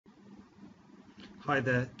Hi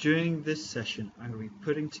there. During this session I will be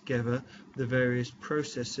putting together the various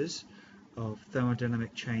processes of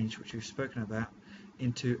thermodynamic change which we've spoken about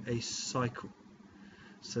into a cycle.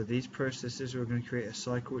 So these processes are going to create a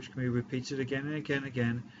cycle which can be repeated again and again and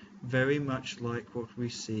again, very much like what we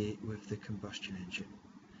see with the combustion engine.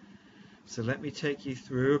 So let me take you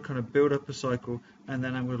through, kind of build up a cycle, and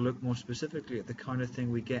then I'm going to look more specifically at the kind of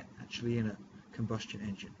thing we get actually in a combustion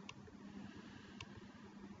engine.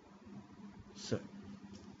 So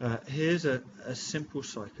here's a simple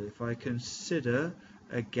cycle. If I consider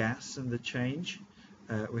a gas and the change,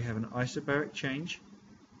 we have an isobaric change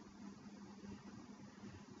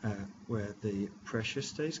where the pressure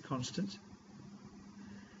stays constant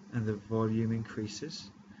and the volume increases.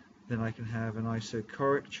 Then I can have an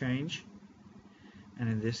isochoric change, and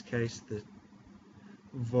in this case the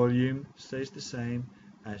volume stays the same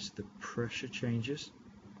as the pressure changes.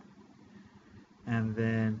 And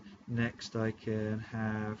then next I can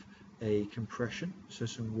have a compression, so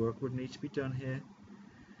some work would need to be done here,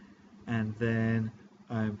 and then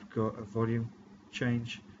I've got a volume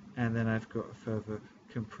change, and then I've got a further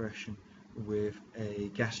compression with a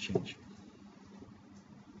gas change.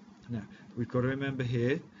 Now we've got to remember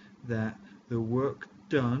here that the work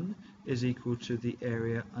done is equal to the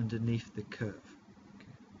area underneath the curve.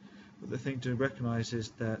 Okay. But the thing to recognize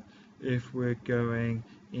is that if we're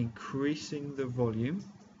increasing the volume,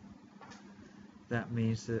 that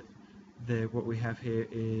means that what we have here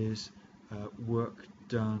is work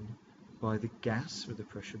done by the gas, with the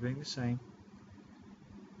pressure being the same.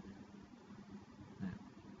 Now,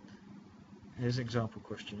 here's an example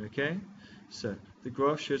question, okay? So the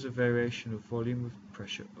graph shows a variation of volume with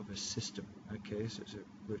pressure of a system, okay? So it's a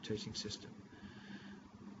rotating system.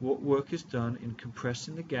 What work is done in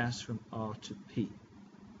compressing the gas from R to P?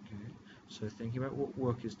 Okay. So thinking about what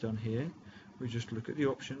work is done here, we just look at the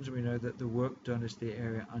options and we know that the work done is the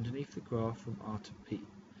area underneath the graph from R to P.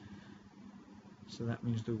 So that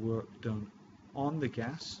means the work done on the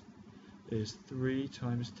gas is 3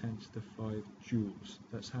 times 10 to the 5 joules.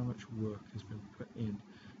 That's how much work has been put in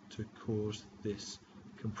to cause this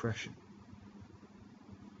compression.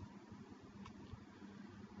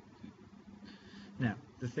 Now,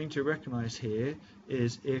 the thing to recognize here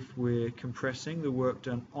is if we're compressing, the work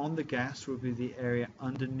done on the gas will be the area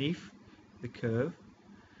underneath the curve,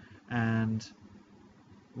 and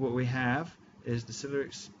what we have is the cylinder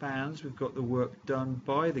expands, we've got the work done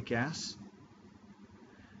by the gas,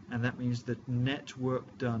 and that means that net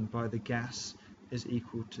work done by the gas is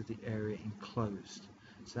equal to the area enclosed.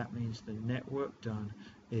 So that means the net work done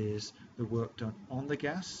is the work done on the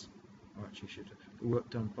gas, or actually the work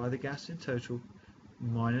done by the gas in total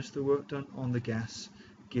minus the work done on the gas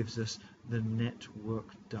gives us the net work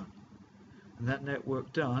done. And that net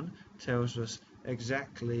work done tells us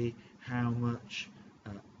exactly how much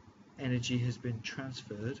energy has been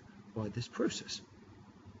transferred by this process.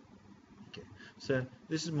 Okay, so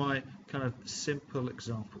this is my kind of simple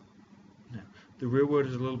example. Now, the real world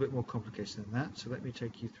is a little bit more complicated than that, so let me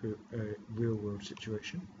take you through a real world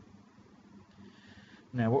situation.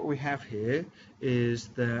 Now what we have here is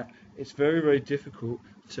that it's very, very difficult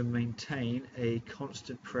to maintain a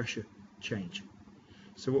constant pressure change.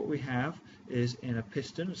 So what we have is in a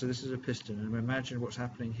piston, so this is a piston, and imagine what's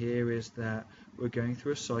happening here is that we're going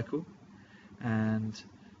through a cycle, and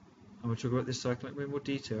I'm going to talk about this cycle in a bit more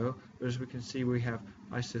detail, but as we can see we have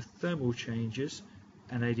isothermal changes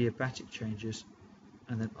and adiabatic changes,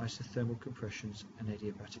 and then isothermal compressions and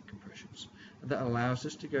adiabatic compressions. And that allows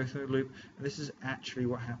us to go through a loop, and this is actually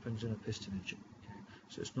what happens in a piston engine. Okay.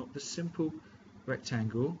 So it's not the simple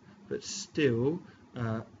rectangle, but still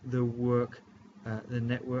the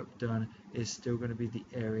net work done is still going to be the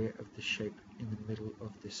area of the shape in the middle of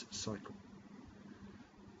this cycle.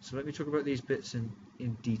 So let me talk about these bits in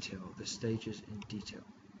detail, the stages in detail.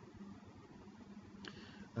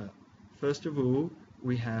 First of all,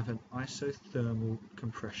 we have an isothermal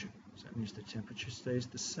compression. So that means the temperature stays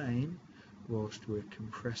the same whilst we're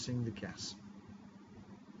compressing the gas.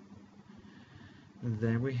 And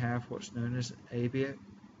then we have what's known as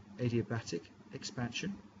adiabatic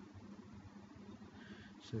expansion.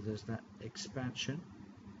 So there's that expansion.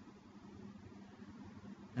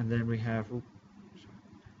 And then we have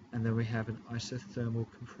an isothermal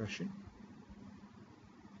compression.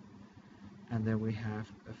 And then we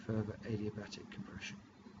have a further adiabatic compression.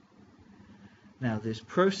 Now this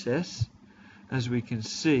process, as we can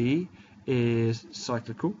see, is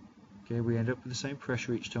cyclical. Okay, we end up with the same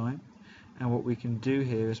pressure each time, and what we can do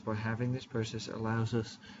here is by having this process, it allows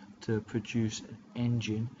us to produce an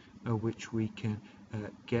engine which we can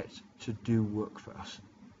get to do work for us.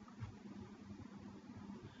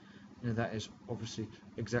 that is obviously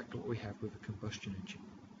exactly what we have with a combustion engine.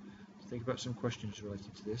 So think about some questions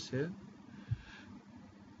related to this here.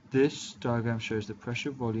 This diagram shows the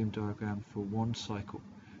pressure volume diagram for one cycle,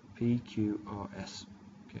 PQRS,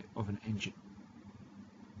 okay, of an engine.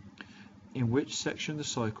 In which section of the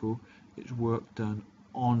cycle is work done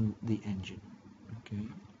on the engine? Okay,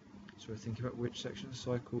 so we're thinking about which section of the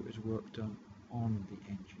cycle is work done on the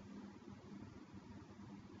engine.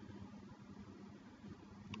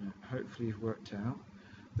 Now, hopefully you've worked out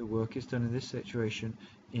the work is done in this situation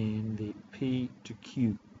in the P to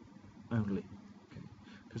Q only, okay,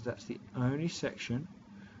 because that's the only section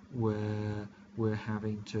where we're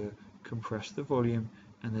having to compress the volume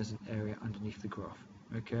and there's an area underneath the graph.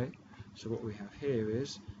 Okay, so what we have here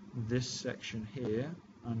is this section here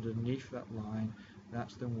underneath that line,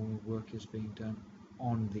 that's the one where work is being done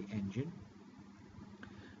on the engine,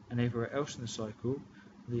 and everywhere else in the cycle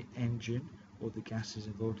the engine or the gases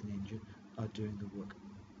involved in the engine are doing the work.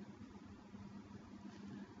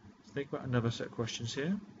 So think about another set of questions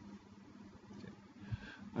here. Okay.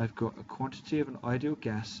 I've got a quantity of an ideal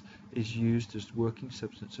gas is used as working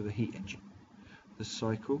substance of a heat engine. The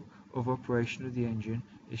cycle of operation of the engine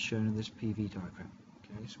is shown in this PV diagram.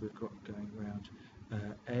 Okay, so we've got going around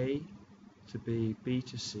A to B, B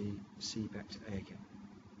to C, C back to A again.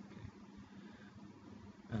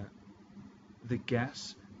 Okay. The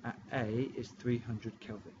gas at A is 300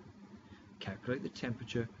 Kelvin. Calculate the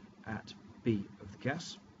temperature at B of the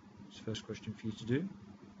gas. It's the first question for you to do.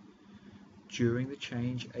 During the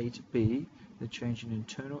change A to B, the change in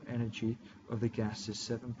internal energy of the gas is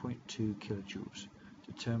 7.2 kilojoules.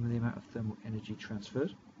 Determine the amount of thermal energy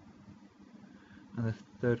transferred. And the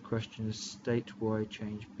third question is state why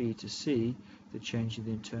change B to C, the change in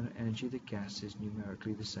the internal energy of the gas is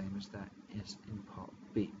numerically the same as that is in part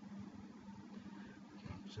B.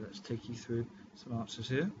 Okay, so let's take you through some answers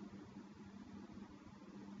here.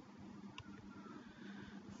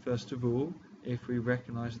 First of all, if we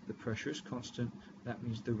recognize that the pressure is constant, that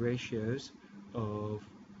means the ratios of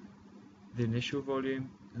the initial volume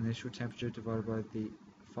and the initial temperature divided by the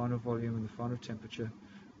final volume and the final temperature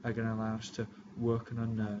are going to allow us to work an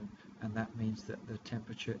unknown, and that means that the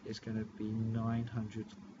temperature is going to be 900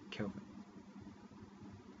 Kelvin.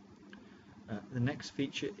 The next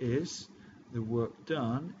feature is the work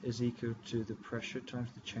done is equal to the pressure times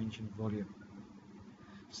the change in volume.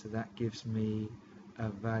 So that gives me a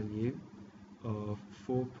value of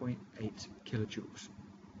 4.8 kilojoules.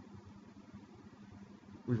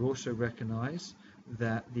 We've also recognized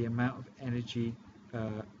that the amount of energy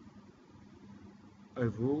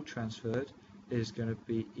overall transferred is going to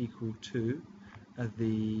be equal to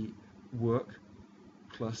the work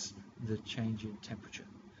plus the change in temperature.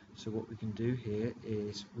 So what we can do here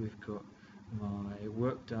is we've got my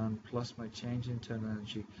work done plus my change in internal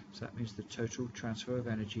energy, so that means the total transfer of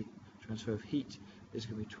energy, transfer of heat, is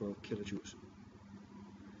going to be 12 kilojoules.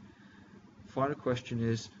 Final question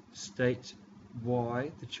is state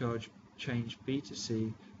why the charge change B to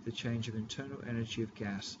C, the change of internal energy of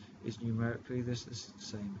gas, is numerically the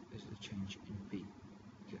same as the change in B.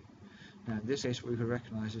 Okay. Now in this case what we can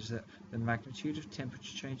recognize is that the magnitude of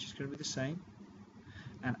temperature change is going to be the same,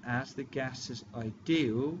 and as the gas is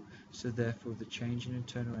ideal, so therefore the change in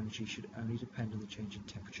internal energy should only depend on the change in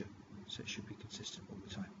temperature, so it should be consistent all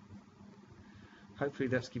the time. Hopefully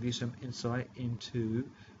that's given you some insight into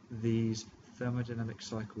these thermodynamic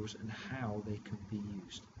cycles and how they can be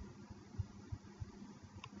used.